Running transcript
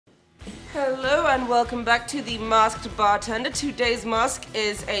Hello and welcome back to the Masked Bartender. Today's mask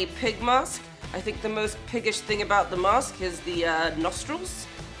is a pig mask. I think the most piggish thing about the mask is the nostrils.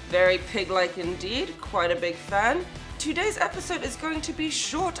 Very pig-like indeed, quite a big fan. Today's episode is going to be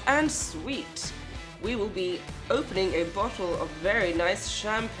short and sweet. We will be opening a bottle of very nice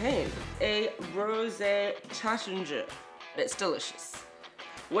champagne, a Rosé Taittinger. It's delicious.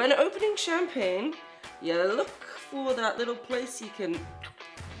 When opening champagne, you look for that little place you can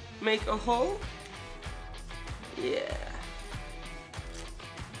make a hole. Yeah.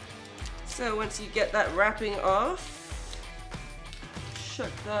 So once you get that wrapping off,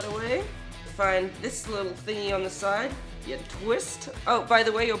 chuck that away. Find this little thingy on the side. You twist. Oh, by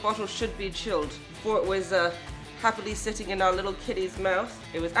the way, your bottle should be chilled. Before it was happily sitting in our little kitty's mouth,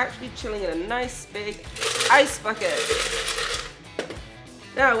 it was actually chilling in a nice big ice bucket.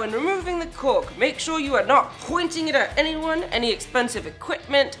 Now, when removing the cork, make sure you are not pointing it at anyone, any expensive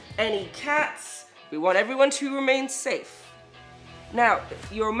equipment, any cats. We want everyone to remain safe. Now,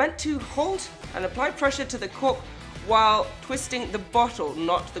 you're meant to hold and apply pressure to the cork while twisting the bottle,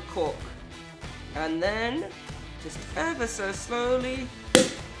 not the cork. And then, just ever so slowly.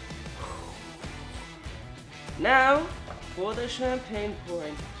 Now, for the champagne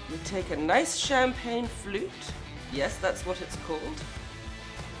pouring, you take a nice champagne flute. Yes, that's what it's called.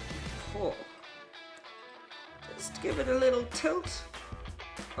 Pour. Just give it a little tilt.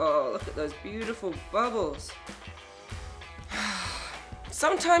 Oh, look at those beautiful bubbles.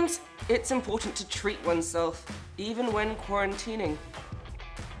 Sometimes it's important to treat oneself, even when quarantining.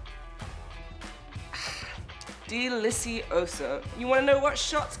 Delicioso. You want to know what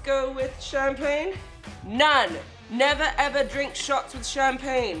shots go with champagne? None. Never ever drink shots with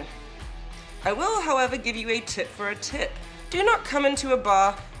champagne. I will, however, give you a tip for a tip. Do not come into a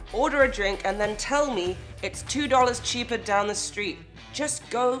bar, order a drink, and then tell me it's $2 cheaper down the street. Just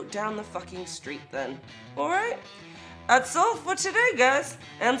go down the fucking street then. Alright? That's all for today, guys.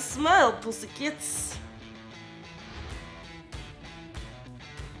 And smile, pussycats.